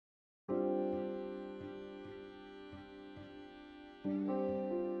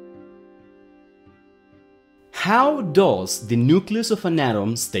How does the nucleus of an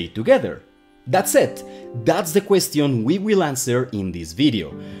atom stay together? That's it. That's the question we will answer in this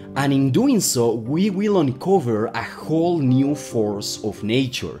video. And in doing so, we will uncover a whole new force of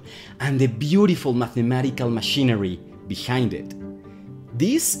nature and the beautiful mathematical machinery behind it.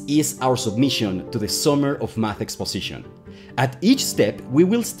 This is our submission to the Summer of Math Exposition. At each step, we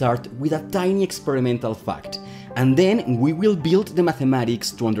will start with a tiny experimental fact, and then we will build the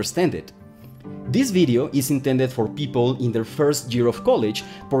mathematics to understand it. This video is intended for people in their first year of college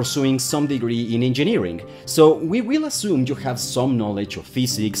pursuing some degree in engineering, so we will assume you have some knowledge of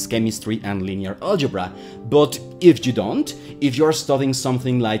physics, chemistry, and linear algebra, but if you don't, if you're studying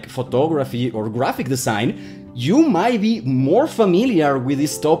something like photography or graphic design, you might be more familiar with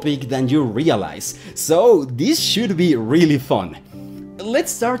this topic than you realize, so this should be really fun.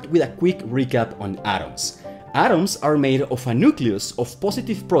 Let's start with a quick recap on atoms. Atoms are made of a nucleus of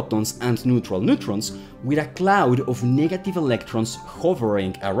positive protons and neutral neutrons with a cloud of negative electrons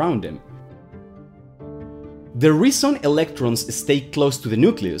hovering around them. The reason electrons stay close to the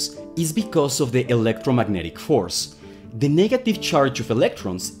nucleus is because of the electromagnetic force. The negative charge of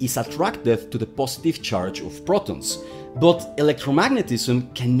electrons is attracted to the positive charge of protons, but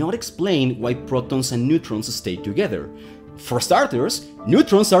electromagnetism cannot explain why protons and neutrons stay together. For starters,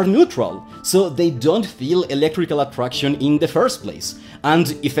 neutrons are neutral, so they don't feel electrical attraction in the first place.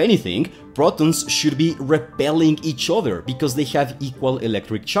 And if anything, protons should be repelling each other because they have equal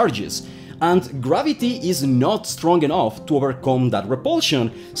electric charges. And gravity is not strong enough to overcome that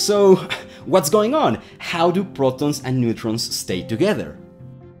repulsion, so what's going on? How do protons and neutrons stay together?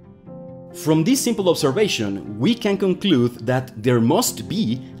 From this simple observation, we can conclude that there must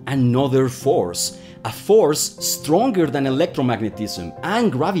be another force. A force stronger than electromagnetism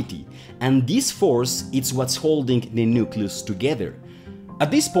and gravity, and this force is what's holding the nucleus together. At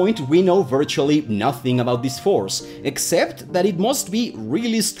this point, we know virtually nothing about this force, except that it must be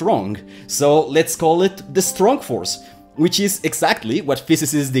really strong, so let's call it the strong force, which is exactly what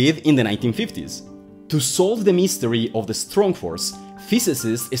physicists did in the 1950s. To solve the mystery of the strong force,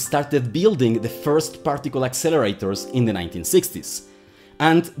 physicists started building the first particle accelerators in the 1960s.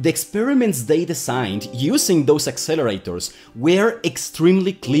 And the experiments they designed using those accelerators were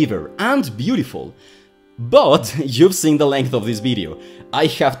extremely clever and beautiful. But you've seen the length of this video. I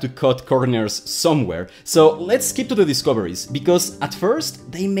have to cut corners somewhere, so let's skip to the discoveries, because at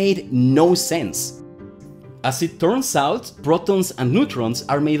first they made no sense. As it turns out, protons and neutrons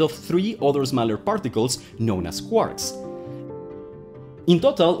are made of 3 other smaller particles known as quarks. In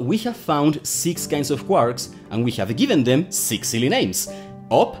total, we have found 6 kinds of quarks, and we have given them 6 silly names: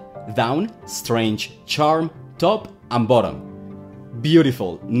 up, down, strange, charm, top, and bottom.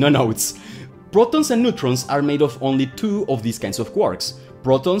 Beautiful, no notes. Protons and neutrons are made of only 2 of these kinds of quarks.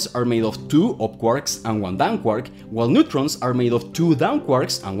 Protons are made of 2 up quarks and 1 down quark, while neutrons are made of 2 down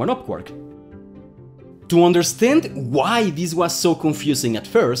quarks and 1 up quark. To understand why this was so confusing at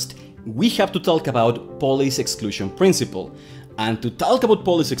first, we have to talk about Pauli's exclusion principle. And to talk about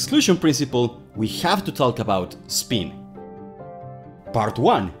Pauli's exclusion principle, we have to talk about spin. Part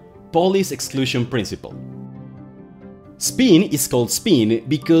 1. Pauli's exclusion principle. Spin is called spin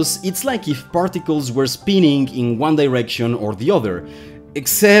because it's like if particles were spinning in one direction or the other,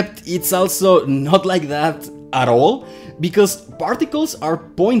 except it's also not like that at all, because particles are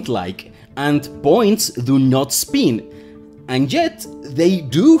point-like and points do not spin, and yet they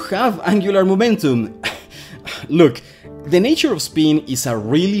do have angular momentum. Look, the nature of spin is a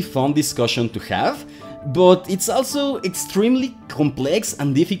really fun discussion to have, but it's also extremely complex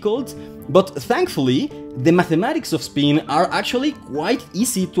and difficult. But thankfully, the mathematics of spin are actually quite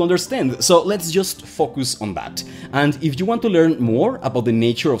easy to understand, so let's just focus on that. And if you want to learn more about the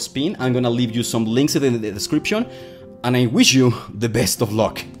nature of spin, I'm gonna leave you some links in the description, and I wish you the best of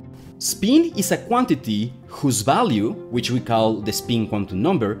luck. Spin is a quantity whose value, which we call the spin quantum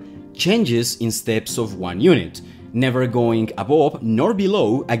number, changes in steps of 1 unit, never going above nor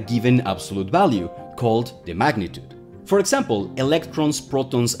below a given absolute value, called the magnitude. For example, electrons,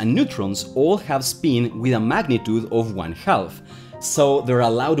 protons, and neutrons all have spin with a magnitude of 1/2, so their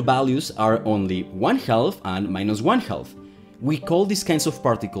allowed values are only 1/2 and -1/2. We call these kinds of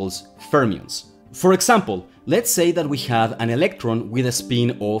particles fermions. For example, let's say that we have an electron with a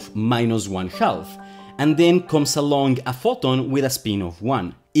spin of -1/2, and then comes along a photon with a spin of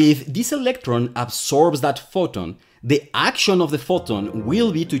 1. If this electron absorbs that photon, the action of the photon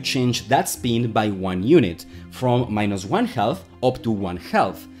will be to change that spin by 1 unit, from -1/2 up to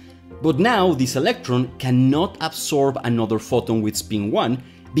 1/2. But now this electron cannot absorb another photon with spin 1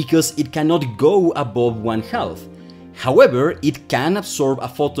 because it cannot go above 1/2. However, it can absorb a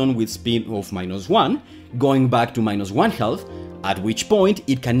photon with spin of -1, going back to -1/2, at which point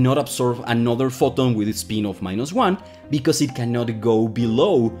it cannot absorb another photon with a spin of -1 because it cannot go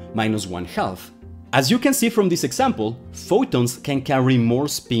below -1/2. As you can see from this example, photons can carry more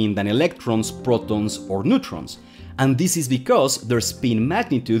spin than electrons, protons, or neutrons, and this is because their spin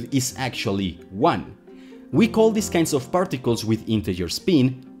magnitude is actually 1. We call these kinds of particles with integer spin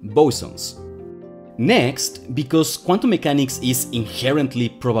bosons. Next, because quantum mechanics is inherently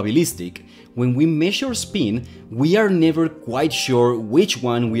probabilistic, when we measure spin, we are never quite sure which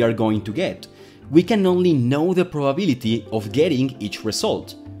one we are going to get. We can only know the probability of getting each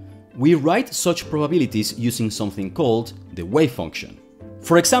result. We write such probabilities using something called the wave function.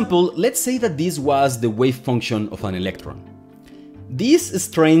 For example, let's say that this was the wave function of an electron. This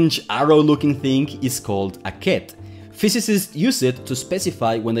strange arrow-looking thing is called a ket. Physicists use it to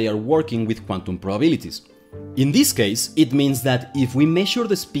specify when they are working with quantum probabilities. In this case, it means that if we measure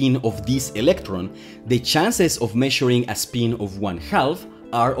the spin of this electron, the chances of measuring a spin of 1/2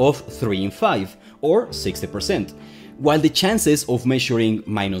 are of 3 in 5, or 60%, while the chances of measuring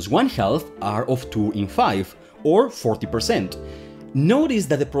 -1/2 are of 2 in 5, or 40%. Notice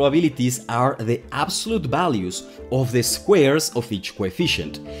that the probabilities are the absolute values of the squares of each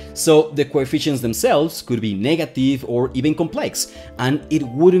coefficient, so the coefficients themselves could be negative or even complex, and it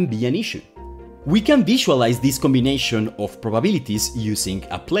wouldn't be an issue. We can visualize this combination of probabilities using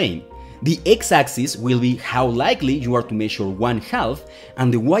a plane. The x-axis will be how likely you are to measure 1/2,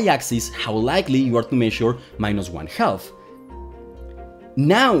 and the y-axis how likely you are to measure -1/2.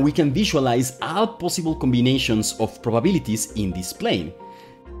 Now we can visualize all possible combinations of probabilities in this plane.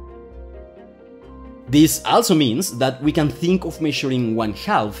 This also means that we can think of measuring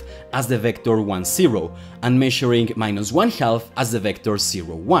 1/2 as the vector 1, 0, and measuring -1/2 as the vector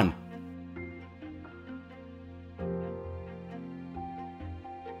 0, 1.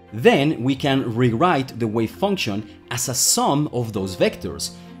 Then we can rewrite the wave function as a sum of those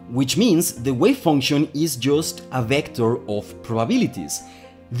vectors, which means the wave function is just a vector of probabilities.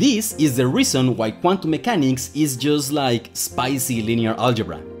 This is the reason why quantum mechanics is just like spicy linear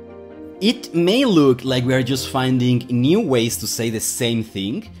algebra. It may look like we are just finding new ways to say the same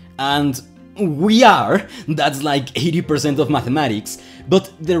thing, and we are, that's like 80% of mathematics,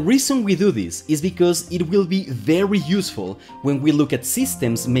 but the reason we do this is because it will be very useful when we look at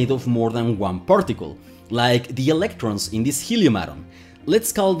systems made of more than one particle, like the electrons in this helium atom.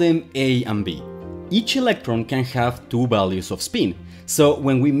 Let's call them A and B. Each electron can have two values of spin, so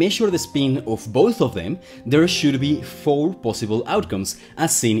when we measure the spin of both of them, there should be 4 possible outcomes,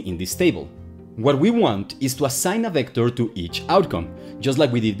 as seen in this table. What we want is to assign a vector to each outcome, just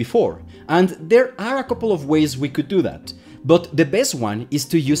like we did before, and there are a couple of ways we could do that, but the best one is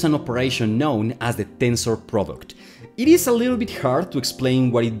to use an operation known as the tensor product. It is a little bit hard to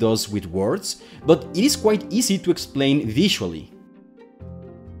explain what it does with words, but it is quite easy to explain visually.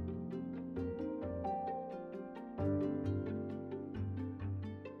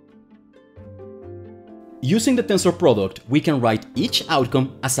 Using the tensor product, we can write each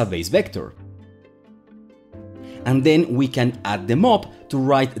outcome as a base vector. And then we can add them up to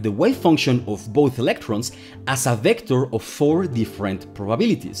write the wave function of both electrons as a vector of 4 different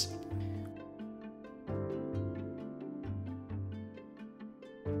probabilities.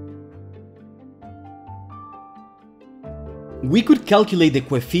 We could calculate the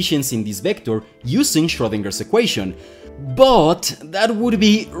coefficients in this vector using Schrödinger's equation, but that would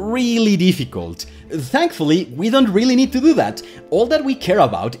be really difficult. Thankfully, we don't really need to do that. All that we care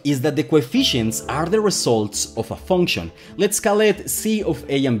about is that the coefficients are the results of a function. Let's call it C of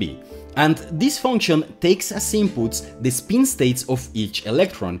A and B. And this function takes as inputs the spin states of each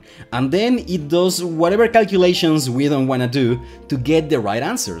electron, and then it does whatever calculations we don't want to do to get the right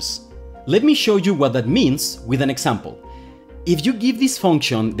answers. Let me show you what that means with an example. If you give this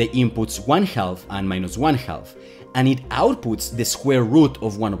function the inputs 1/2 and -1/2, and it outputs the square root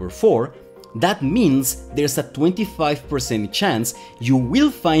of 1/4, that means there's a 25% chance you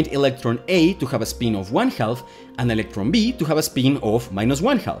will find electron A to have a spin of 1/2 and electron B to have a spin of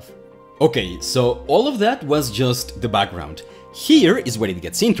 -1/2. Okay, so all of that was just the background. Here is where it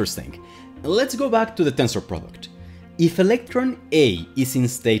gets interesting. Let's go back to the tensor product. If electron A is in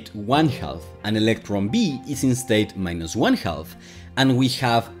state 1/2 and electron B is in state -1/2, and we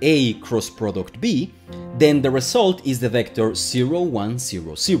have A cross product B, then the result is the vector 0, 1,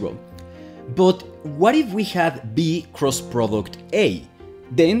 0, 0. But what if we had B cross product A?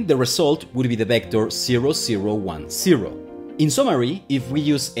 Then the result would be the vector 0, 0, 1, 0. In summary, if we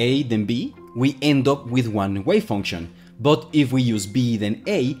use A then B, we end up with one wave function, but if we use B then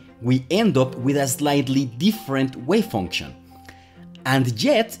A, we end up with a slightly different wave function. And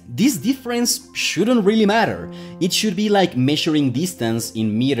yet, this difference shouldn't really matter. It should be like measuring distance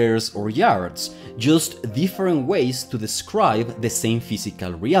in meters or yards, just different ways to describe the same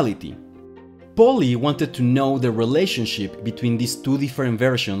physical reality. Pauli wanted to know the relationship between these two different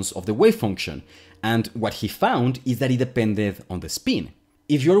versions of the wave function, and what he found is that it depended on the spin.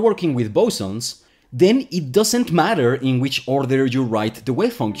 If you're working with bosons, then it doesn't matter in which order you write the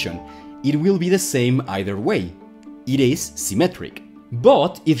wave function, it will be the same either way. It is symmetric.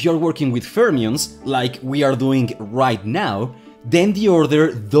 But if you're working with fermions, like we are doing right now, then the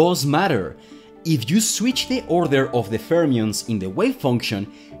order does matter. If you switch the order of the fermions in the wave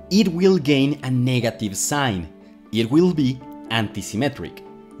function, it will gain a negative sign. It will be antisymmetric.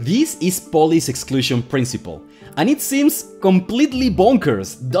 This is Pauli's exclusion principle, and it seems completely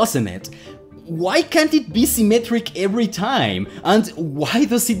bonkers, doesn't it? Why can't it be symmetric every time? And why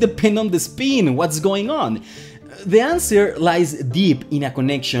does it depend on the spin? What's going on? The answer lies deep in a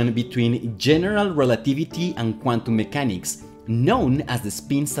connection between general relativity and quantum mechanics, known as the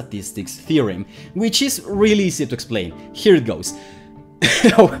spin statistics theorem, which is really easy to explain. Here it goes.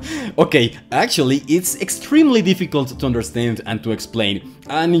 Okay, actually, it's extremely difficult to understand and to explain,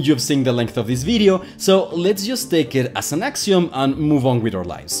 and you've seen the length of this video, so let's just take it as an axiom and move on with our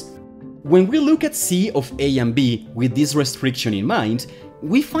lives. When we look at C of A and B with this restriction in mind,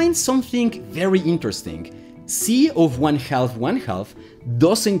 we find something very interesting. C of 1/2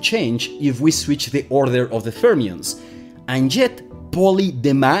 doesn't change if we switch the order of the fermions, and yet Pauli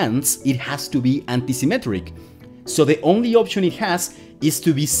demands it has to be antisymmetric. So the only option it has is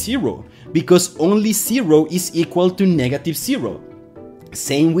to be 0, because only 0 is equal to -0.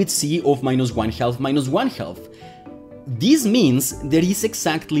 Same with C of -1/1/1. This means there is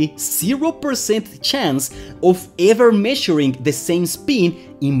exactly 0% chance of ever measuring the same spin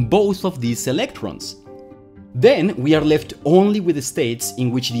in both of these electrons. Then we are left only with the states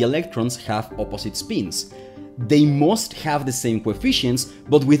in which the electrons have opposite spins. They must have the same coefficients,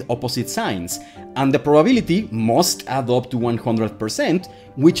 but with opposite signs, and the probability must add up to 100%,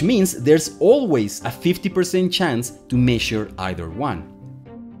 which means there's always a 50% chance to measure either one.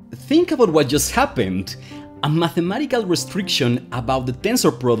 Think about what just happened. A mathematical restriction about the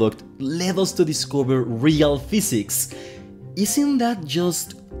tensor product led us to discover real physics. Isn't that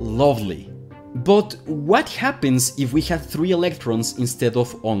just lovely? But what happens if we have 3 electrons instead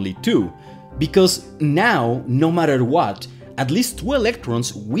of only 2? Because now, no matter what, at least 2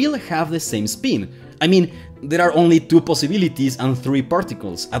 electrons will have the same spin. I mean, there are only 2 possibilities and 3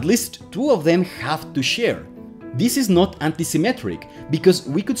 particles, at least 2 of them have to share. This is not antisymmetric, because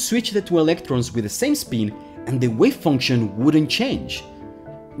we could switch the 2 electrons with the same spin and the wave function wouldn't change.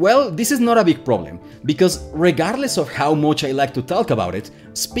 Well, this is not a big problem, because regardless of how much I like to talk about it,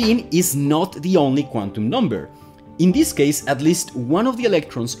 spin is not the only quantum number. In this case, at least one of the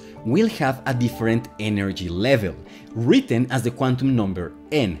electrons will have a different energy level, written as the quantum number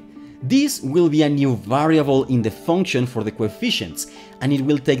n. This will be a new variable in the function for the coefficients, and it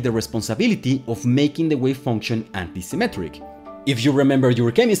will take the responsibility of making the wave function antisymmetric. If you remember your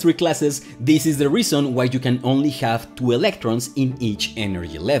chemistry classes, this is the reason why you can only have 2 electrons in each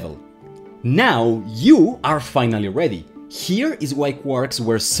energy level. Now you are finally ready. Here is why quarks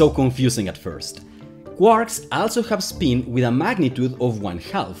were so confusing at first. Quarks also have spin with a magnitude of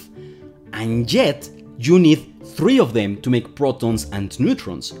 1/2, and yet you need 3 of them to make protons and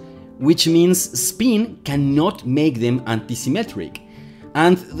neutrons, which means spin cannot make them antisymmetric,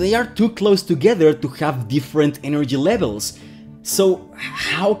 and they are too close together to have different energy levels. So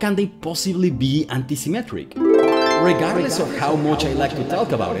how can they possibly be antisymmetric? Regardless of how much I like to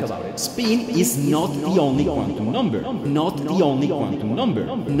talk about it, spin is not the only quantum number. Not the only quantum number.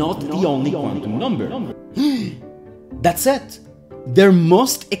 Not the only quantum number. That's it! There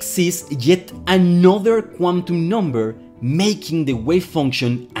must exist yet another quantum number making the wave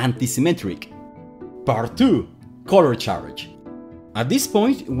function antisymmetric. Part 2. Color charge. At this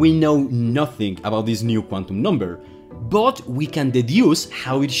point, we know nothing about this new quantum number, but we can deduce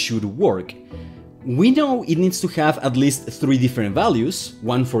how it should work. We know it needs to have at least 3 different values,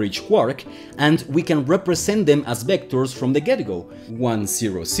 1 for each quark, and we can represent them as vectors from the get-go, 1,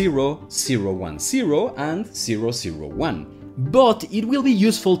 0, 0, 0, 1, 0, and 0, 0, 1. But it will be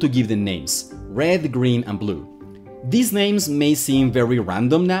useful to give them names, red, green, and blue. These names may seem very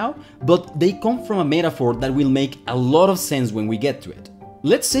random now, but they come from a metaphor that will make a lot of sense when we get to it.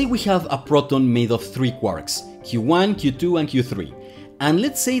 Let's say we have a proton made of 3 quarks, Q1, Q2, and Q3. And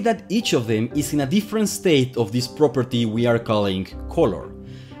let's say that each of them is in a different state of this property we are calling color.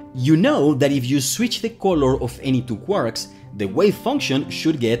 You know that if you switch the color of any 2 quarks, the wave function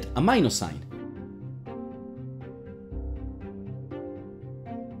should get a minus sign.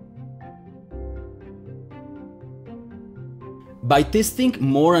 By testing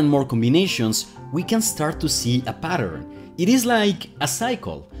more and more combinations, we can start to see a pattern. It is like a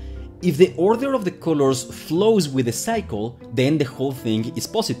cycle. If the order of the colors flows with the cycle, then the whole thing is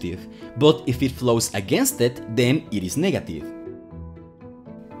positive, but if it flows against it, then it is negative.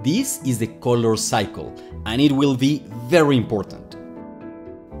 This is the color cycle, and it will be very important.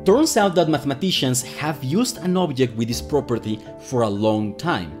 Turns out that mathematicians have used an object with this property for a long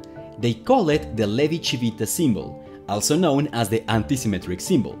time. They call it the Levi-Civita symbol, also known as the antisymmetric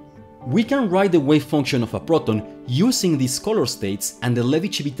symbol. We can write the wave function of a proton using these color states and the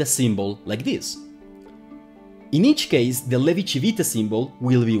Levi-Civita symbol like this. In each case, the Levi-Civita symbol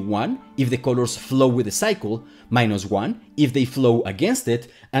will be 1 if the colors flow with the cycle, -1 if they flow against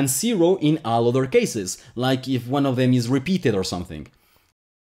it, and 0 in all other cases, like if one of them is repeated or something.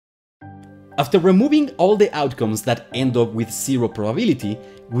 After removing all the outcomes that end up with 0 probability,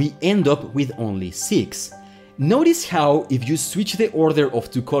 we end up with only 6. Notice how, if you switch the order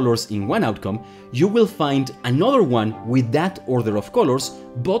of two colors in one outcome, you will find another one with that order of colors,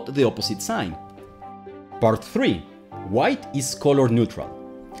 but the opposite sign. Part 3. White is color neutral.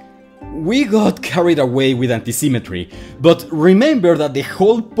 We got carried away with antisymmetry, but remember that the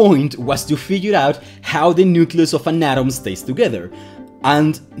whole point was to figure out how the nucleus of an atom stays together,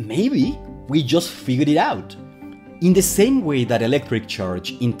 and maybe we just figured it out. In the same way that electric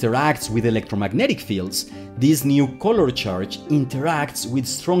charge interacts with electromagnetic fields, this new color charge interacts with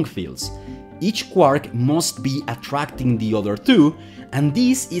strong fields. Each quark must be attracting the other two, and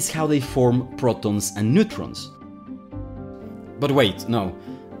this is how they form protons and neutrons. But wait, no.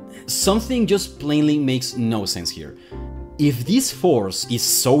 Something just plainly makes no sense here. If this force is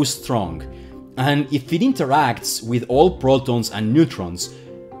so strong, and if it interacts with all protons and neutrons,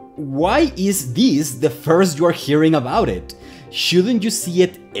 why is this the first you are hearing about it? Shouldn't you see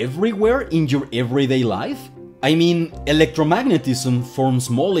it everywhere in your everyday life? I mean, electromagnetism forms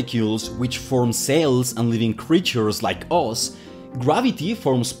molecules which form cells and living creatures like us. Gravity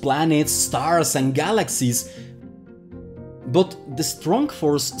forms planets, stars, and galaxies. But the strong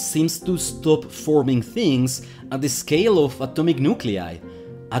force seems to stop forming things at the scale of atomic nuclei.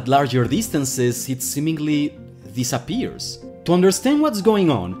 At larger distances, it seemingly disappears. To understand what's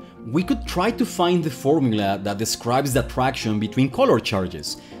going on, we could try to find the formula that describes the attraction between color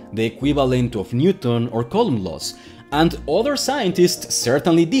charges, the equivalent of Newton or Coulomb laws, and other scientists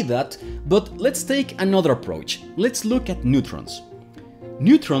certainly did that, but let's take another approach. Let's look at neutrons.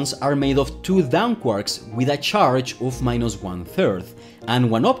 Neutrons are made of two down quarks with a charge of -1/3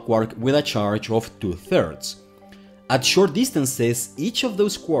 and one up quark with a charge of 2/3. At short distances, each of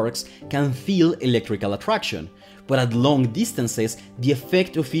those quarks can feel electrical attraction, but at long distances, the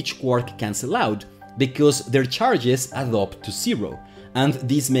effect of each quark cancels out because their charges add up to 0, and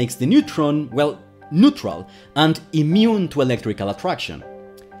this makes the neutron, well, neutral and immune to electrical attraction.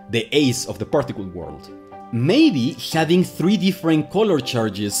 The ace of the particle world. Maybe having three different color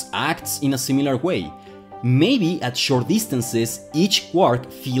charges acts in a similar way. Maybe at short distances, each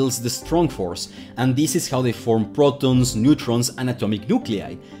quark feels the strong force, and this is how they form protons, neutrons, and atomic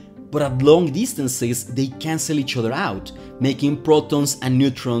nuclei. But at long distances, they cancel each other out, making protons and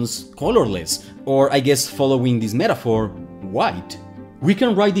neutrons colorless, or I guess following this metaphor, white. We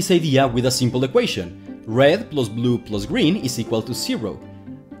can write this idea with a simple equation. Red plus blue plus green is equal to 0.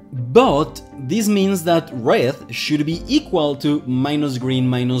 But this means that red should be equal to -green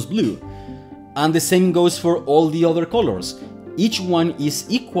minus blue. And the same goes for all the other colors. Each one is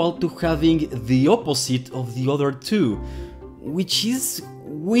equal to having the opposite of the other two, which is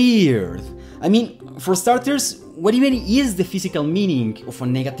weird. I mean, for starters, what even is the physical meaning of a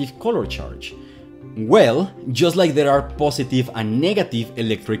negative color charge? Well, just like there are positive and negative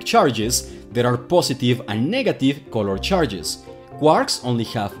electric charges, there are positive and negative color charges. Quarks only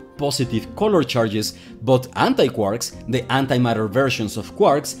have positive color charges, but antiquarks, the antimatter versions of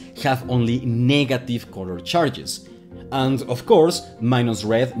quarks, have only negative color charges. And of course, minus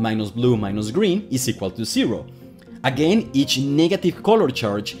red minus blue minus green is equal to 0. Again, each negative color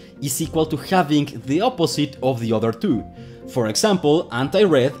charge is equal to having the opposite of the other two. For example,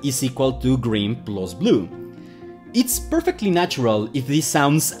 anti-red is equal to green plus blue. It's perfectly natural if this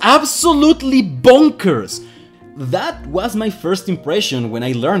sounds absolutely bonkers. That was my first impression when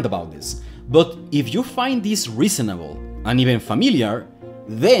I learned about this. But if you find this reasonable and even familiar,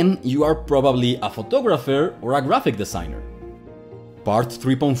 then you are probably a photographer or a graphic designer. Part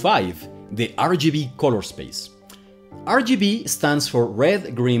 3.5. The RGB color space. RGB stands for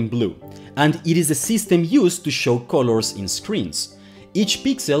red, green, blue, and it is the system used to show colors in screens. Each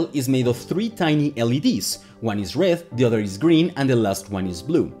pixel is made of 3 tiny LEDs, one is red, the other is green, and the last one is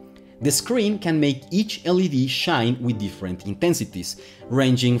blue. The screen can make each LED shine with different intensities,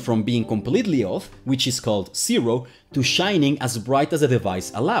 ranging from being completely off, which is called 0, to shining as bright as the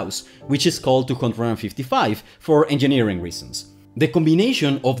device allows, which is called 255 for engineering reasons. The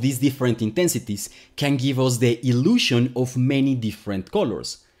combination of these different intensities can give us the illusion of many different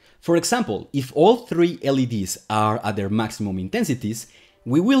colors. For example, if all 3 LEDs are at their maximum intensities,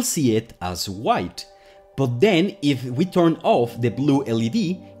 we will see it as white. But then, if we turn off the blue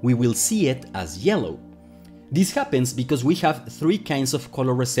LED, we will see it as yellow. This happens because we have 3 kinds of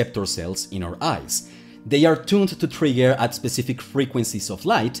color receptor cells in our eyes. They are tuned to trigger at specific frequencies of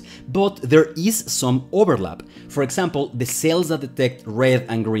light, but there is some overlap. For example, the cells that detect red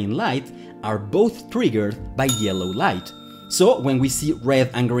and green light are both triggered by yellow light. So, when we see red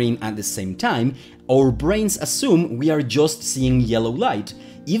and green at the same time, our brains assume we are just seeing yellow light,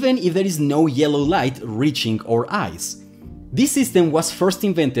 even if there is no yellow light reaching our eyes. This system was first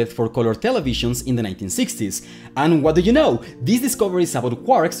invented for color televisions in the 1960s, and what do you know? These discoveries about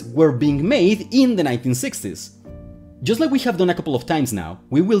quarks were being made in the 1960s. Just like we have done a couple of times now,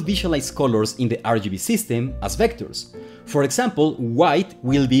 we will visualize colors in the RGB system as vectors. For example, white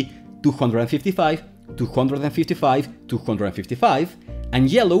will be 255, 255, 255, and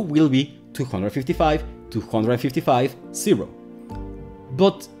yellow will be 255, 255, 0.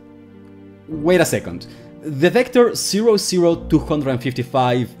 But wait a second, the vector 0, 0,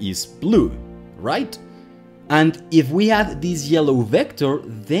 255 is blue, right? And if we add this yellow vector,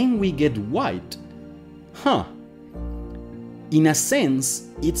 then we get white. Huh. In a sense,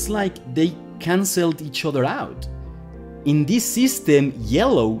 it's like they cancelled each other out. In this system,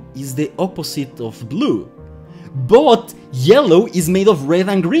 yellow is the opposite of blue. But yellow is made of red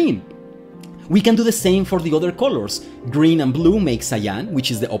and green. We can do the same for the other colors. Green and blue make cyan,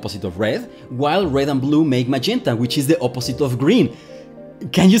 which is the opposite of red, while red and blue make magenta, which is the opposite of green.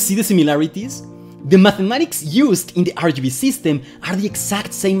 Can you see the similarities? The mathematics used in the RGB system are the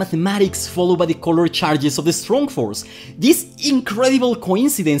exact same mathematics followed by the color charges of the strong force. This incredible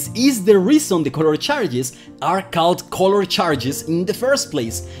coincidence is the reason the color charges are called color charges in the first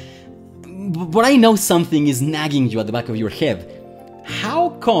place. But I know something is nagging you at the back of your head. How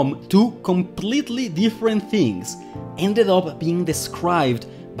come 2 completely different things ended up being described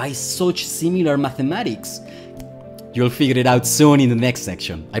by such similar mathematics? You'll figure it out soon in the next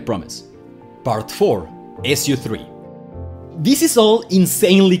section, I promise. Part 4, SU3. This is all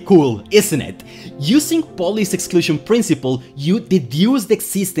insanely cool, isn't it? Using Pauli's exclusion principle, you deduce the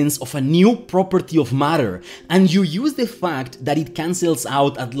existence of a new property of matter, and you use the fact that it cancels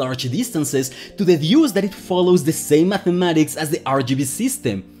out at large distances to deduce that it follows the same mathematics as the RGB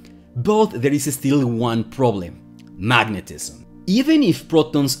system. But there is still one problem: magnetism. Even if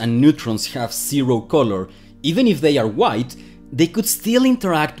protons and neutrons have 0 color, even if they are white, they could still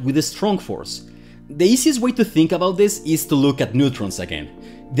interact with the strong force. The easiest way to think about this is to look at neutrons again.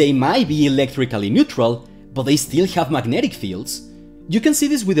 They might be electrically neutral, but they still have magnetic fields. You can see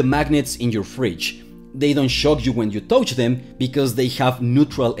this with the magnets in your fridge. They don't shock you when you touch them because they have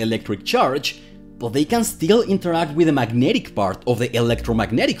neutral electric charge, but they can still interact with the magnetic part of the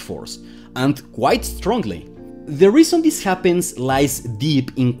electromagnetic force, and quite strongly. The reason this happens lies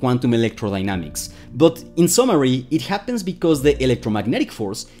deep in quantum electrodynamics, but in summary, it happens because the electromagnetic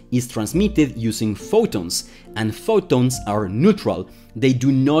force is transmitted using photons, and photons are neutral. They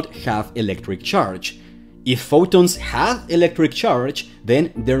do not have electric charge. If photons had electric charge,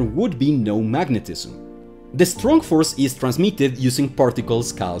 then there would be no magnetism. The strong force is transmitted using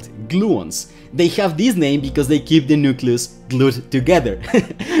particles called gluons. They have this name because they keep the nucleus glued together.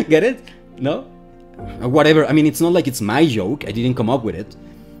 Get it? No? Whatever, I mean, it's not like it's my joke, I didn't come up with it.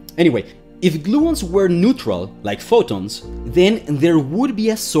 Anyway, if gluons were neutral, like photons, then there would be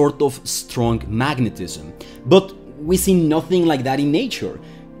a sort of strong magnetism. But we see nothing like that in nature,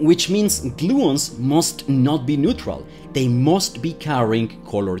 which means gluons must not be neutral, they must be carrying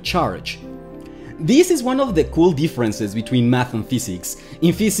color charge. This is one of the cool differences between math and physics.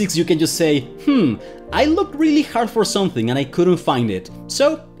 In physics you can just say, I looked really hard for something and I couldn't find it,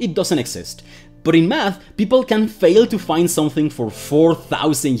 so it doesn't exist. But in math, people can fail to find something for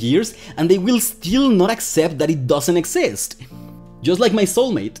 4,000 years and they will still not accept that it doesn't exist. Just like my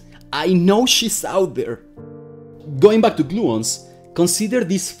soulmate, I know she's out there. Going back to gluons, consider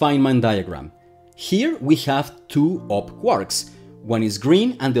this Feynman diagram. Here we have 2 up quarks. One is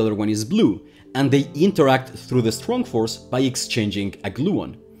green and the other one is blue, and they interact through the strong force by exchanging a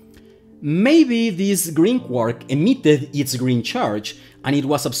gluon. Maybe this green quark emitted its green charge and it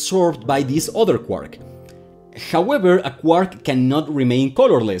was absorbed by this other quark. However, a quark cannot remain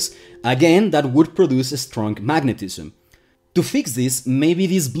colorless. Again, that would produce a strong magnetism. To fix this, maybe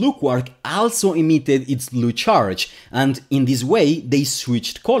this blue quark also emitted its blue charge, and in this way they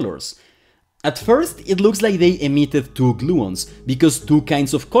switched colors. At first, it looks like they emitted two gluons, because two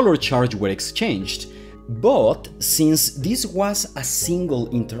kinds of color charge were exchanged. But since this was a single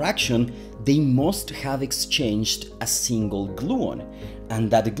interaction, they must have exchanged a single gluon,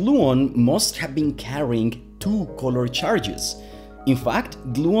 and that gluon must have been carrying two color charges. In fact,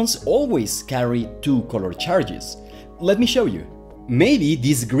 gluons always carry two color charges. Let me show you. Maybe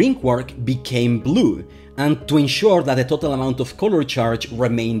this green quark became blue, and to ensure that the total amount of color charge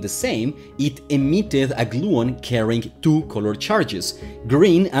remained the same, it emitted a gluon carrying two color charges,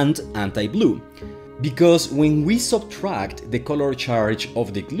 green and anti-blue. Because when we subtract the color charge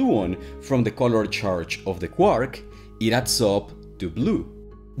of the gluon from the color charge of the quark, it adds up to blue.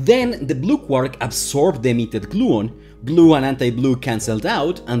 Then the blue quark absorbed the emitted gluon, blue and anti-blue cancelled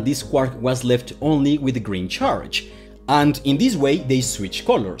out, and this quark was left only with the green charge. And in this way they switch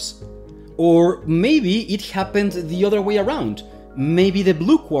colors. Or maybe it happened the other way around. Maybe the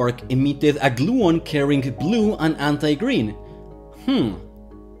blue quark emitted a gluon carrying blue and anti-green.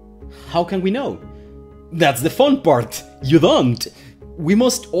 How can we know? That's the fun part! You don't! We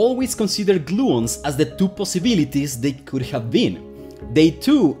must always consider gluons as the two possibilities they could have been. They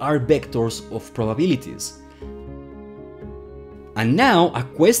too are vectors of probabilities. And now a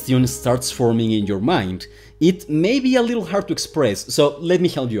question starts forming in your mind. It may be a little hard to express, so let me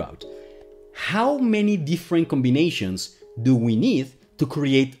help you out. How many different combinations do we need to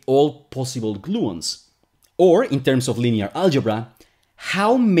create all possible gluons? Or, in terms of linear algebra,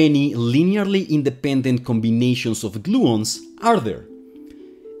 how many linearly independent combinations of gluons are there?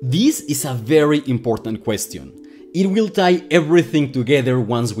 This is a very important question. It will tie everything together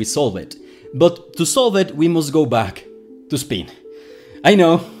once we solve it. But to solve it, we must go back to spin. I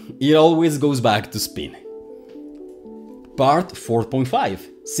know, it always goes back to spin. Part 4.5,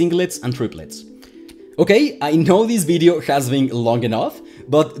 Singlets and Triplets. Okay, I know this video has been long enough,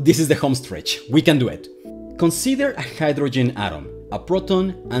 but this is the home stretch, we can do it. Consider a hydrogen atom, a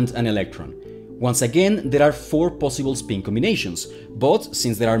proton and an electron. Once again, there are four possible spin combinations, but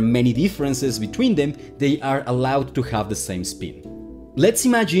since there are many differences between them, they are allowed to have the same spin. Let's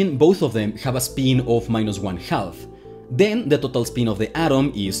imagine both of them have a spin of -1/2. Then the total spin of the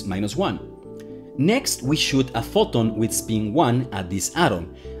atom is -1. Next, we shoot a photon with spin 1 at this atom,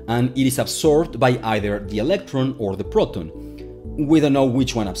 and it is absorbed by either the electron or the proton. We don't know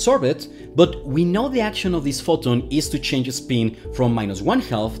which one absorbed it, but we know the action of this photon is to change spin from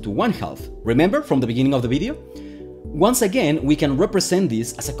 -1/2 to 1/2. Remember from the beginning of the video? Once again, we can represent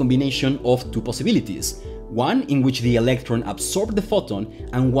this as a combination of two possibilities, one in which the electron absorbed the photon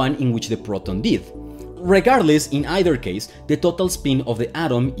and one in which the proton did. Regardless, in either case, the total spin of the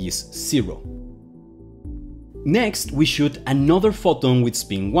atom is 0. Next, we shoot another photon with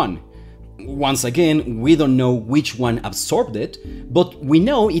spin 1. Once again, we don't know which one absorbed it, but we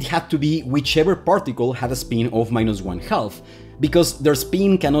know it had to be whichever particle had a spin of -1/2, because their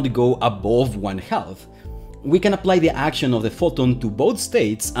spin cannot go above 1/2. We can apply the action of the photon to both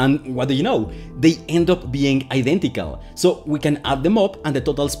states, and what do you know? They end up being identical, so we can add them up and the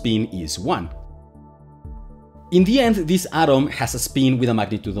total spin is 1. In the end, this atom has a spin with a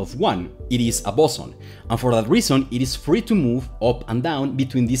magnitude of 1. It is a boson, and for that reason it is free to move up and down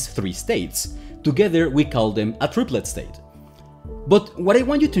between these three states. Together we call them a triplet state. But what I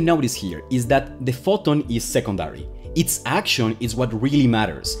want you to notice here is that the photon is secondary. Its action is what really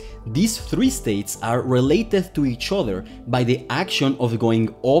matters. These three states are related to each other by the action of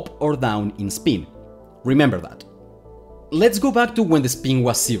going up or down in spin. Remember that. Let's go back to when the spin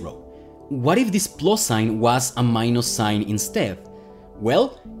was 0. What if this plus sign was a minus sign instead?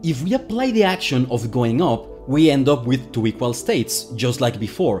 Well, if we apply the action of going up, we end up with two equal states, just like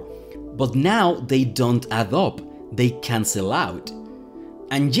before. But now they don't add up, they cancel out.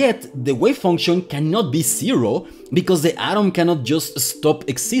 And yet, the wave function cannot be 0 because the atom cannot just stop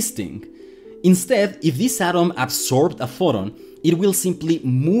existing. Instead, if this atom absorbed a photon, it will simply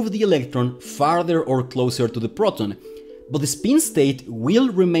move the electron farther or closer to the proton, but the spin state will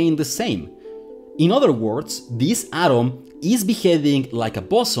remain the same. In other words, this atom is behaving like a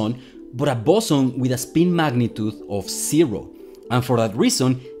boson, but a boson with a spin magnitude of 0. And for that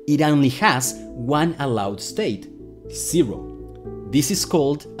reason, it only has one allowed state, 0. This is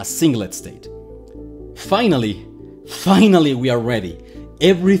called a singlet state. Finally we are ready.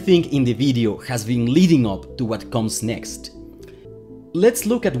 Everything in the video has been leading up to what comes next. Let's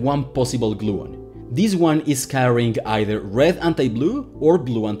look at one possible gluon. This one is carrying either red anti-blue or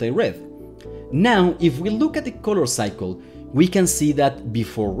blue anti-red. Now, if we look at the color cycle, we can see that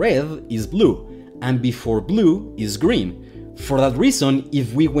before red is blue, and before blue is green. For that reason,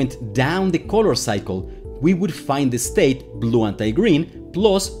 if we went down the color cycle, we would find the state blue anti-green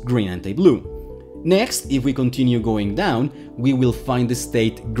plus green anti-blue. Next, if we continue going down, we will find the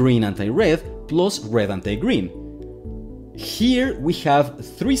state green anti-red plus red anti-green. Here we have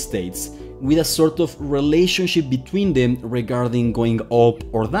three states with a sort of relationship between them regarding going up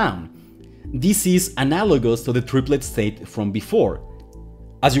or down. This is analogous to the triplet state from before.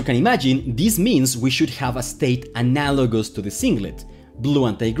 As you can imagine, this means we should have a state analogous to the singlet, blue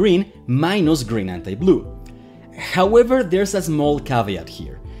anti-green minus green anti-blue. However, there's a small caveat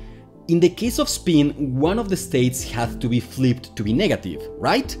here. In the case of spin, one of the states has to be flipped to be negative,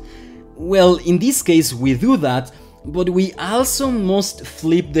 right? Well, in this case we do that, but we also must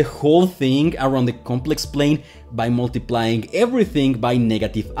flip the whole thing around the complex plane by multiplying everything by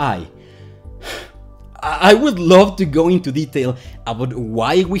negative I. I would love to go into detail about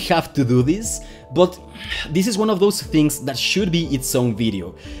why we have to do this, but this is one of those things that should be its own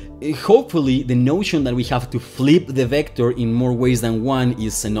video. Hopefully, the notion that we have to flip the vector in more ways than one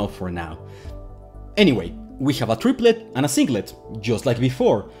is enough for now. Anyway, we have a triplet and a singlet, just like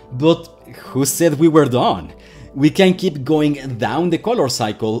before, but who said we were done? We can keep going down the color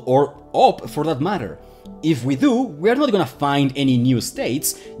cycle, or up for that matter. If we do, we're not gonna find any new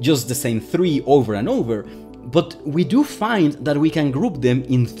states, just the same three over and over, but we do find that we can group them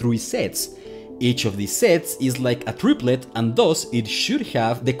in three sets. Each of these sets is like a triplet, and thus it should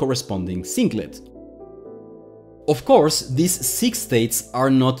have the corresponding singlet. Of course, these six states are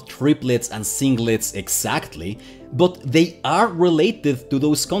not triplets and singlets exactly, but they are related to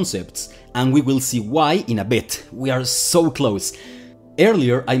those concepts, and we will see why in a bit. We are so close.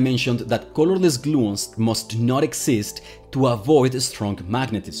 Earlier I mentioned that colorless gluons must not exist to avoid strong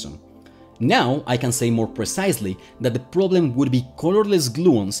magnetism. Now I can say more precisely that the problem would be colorless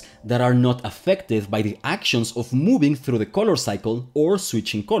gluons that are not affected by the actions of moving through the color cycle or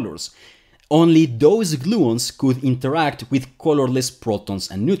switching colors. Only those gluons could interact with colorless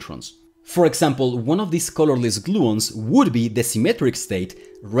protons and neutrons. For example, one of these colorless gluons would be the symmetric state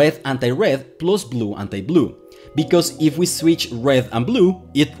red anti-red plus blue anti-blue, because if we switch red and blue,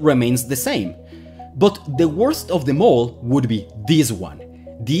 it remains the same. But the worst of them all would be this one.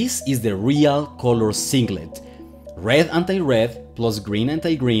 This is the real color singlet. Red anti-red plus green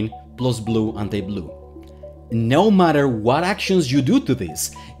anti-green plus blue anti-blue. No matter what actions you do to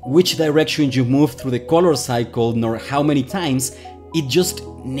this, which direction you move through the color cycle, nor how many times, it just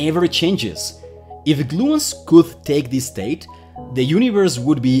never changes. If gluons could take this state, the universe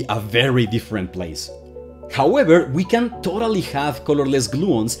would be a very different place. However, we can totally have colorless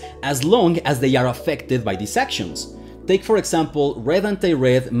gluons as long as they are affected by these actions. Take for example red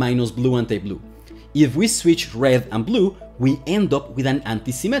anti-red minus blue anti-blue. If we switch red and blue, we end up with an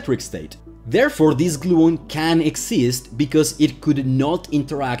antisymmetric state. Therefore, this gluon can exist because it could not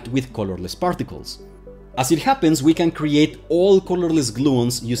interact with colorless particles. As it happens, we can create all colorless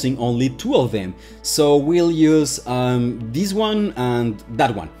gluons using only two of them, so we'll use this one and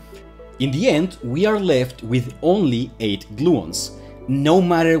that one. In the end, we are left with only 8 gluons. No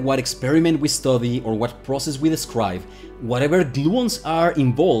matter what experiment we study or what process we describe, whatever gluons are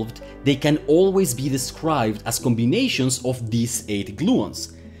involved, they can always be described as combinations of these 8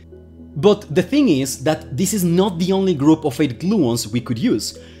 gluons. But the thing is that this is not the only group of 8 gluons we could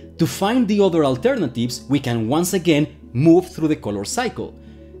use. To find the other alternatives, we can once again move through the color cycle.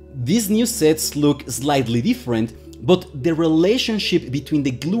 These new sets look slightly different, but the relationship between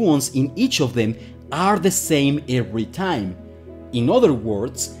the gluons in each of them are the same every time. In other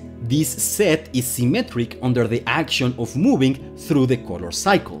words, this set is symmetric under the action of moving through the color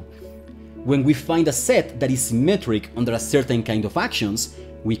cycle. When we find a set that is symmetric under a certain kind of actions,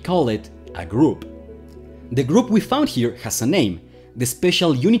 we call it a group. The group we found here has a name, the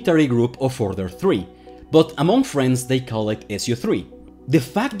special unitary group of order 3, but among friends they call it SU3. The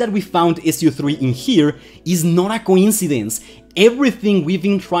fact that we found SU3 in here is not a coincidence. Everything we've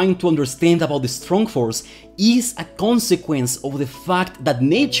been trying to understand about the strong force is a consequence of the fact that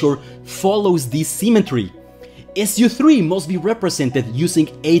nature follows this symmetry. SU3 must be represented using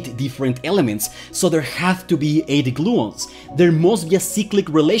 8 different elements, so there have to be 8 gluons. There must be a cyclic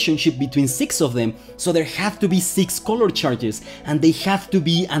relationship between 6 of them, so there have to be 6 color charges, and they have to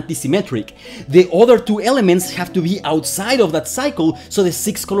be antisymmetric. The other 2 elements have to be outside of that cycle, so the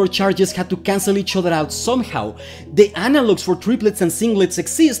 6 color charges have to cancel each other out somehow. The analogs for triplets and singlets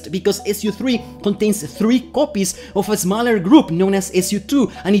exist because SU3 contains 3 copies of a smaller group known as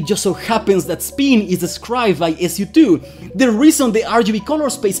SU2, and it just so happens that spin is described by SU2. The reason the RGB color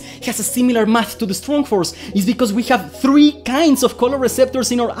space has a similar math to the strong force is because we have 3 kinds of color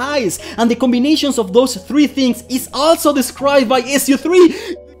receptors in our eyes, and the combinations of those 3 things is also described by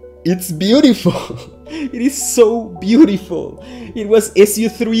SU3. It's beautiful. It is so beautiful. It was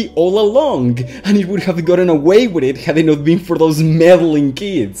SU3 all along, and it would have gotten away with it had it not been for those meddling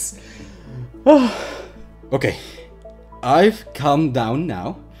kids. Okay, I've calmed down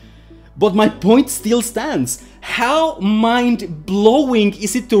now, but my point still stands. How mind-blowing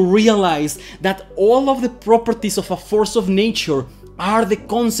is it to realize that all of the properties of a force of nature are the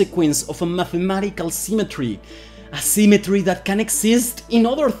consequence of a mathematical symmetry? A symmetry that can exist in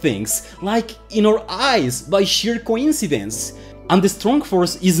other things, like in our eyes, by sheer coincidence. And the strong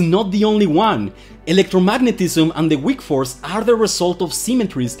force is not the only one. Electromagnetism and the weak force are the result of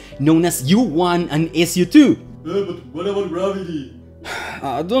symmetries known as U1 and SU2. But what about gravity?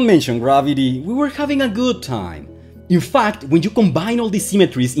 Don't mention gravity, we were having a good time. In fact, when you combine all these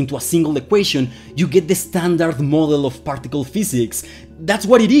symmetries into a single equation, you get the standard model of particle physics. That's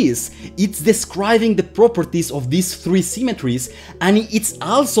what it is. It's describing the properties of these 3 symmetries, and it's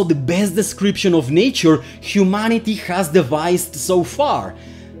also the best description of nature humanity has devised so far.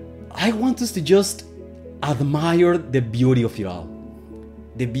 I want us to just admire the beauty of it all.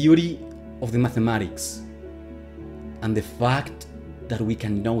 The beauty of the mathematics. And the fact that we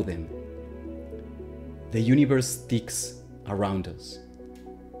can know them. The universe ticks around us,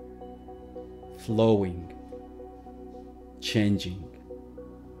 flowing, changing.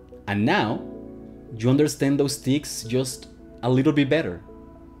 And now, you understand those ticks just a little bit better.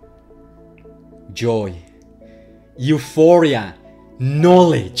 Joy, euphoria,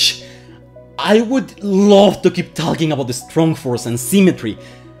 knowledge. I would love to keep talking about the strong force and symmetry,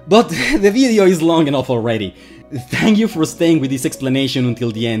 but the video is long enough already. Thank you for staying with this explanation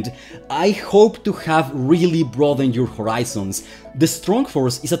until the end. I hope to have really broadened your horizons. The strong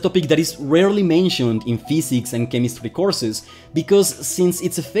force is a topic that is rarely mentioned in physics and chemistry courses, because since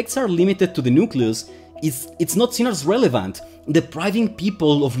its effects are limited to the nucleus, it's not seen as relevant, depriving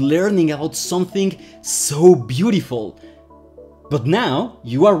people of learning about something so beautiful. But now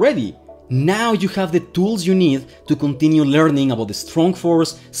you are ready. Now you have the tools you need to continue learning about the strong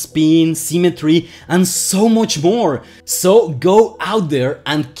force, spin, symmetry, and so much more. So go out there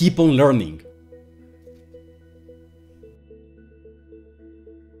and keep on learning.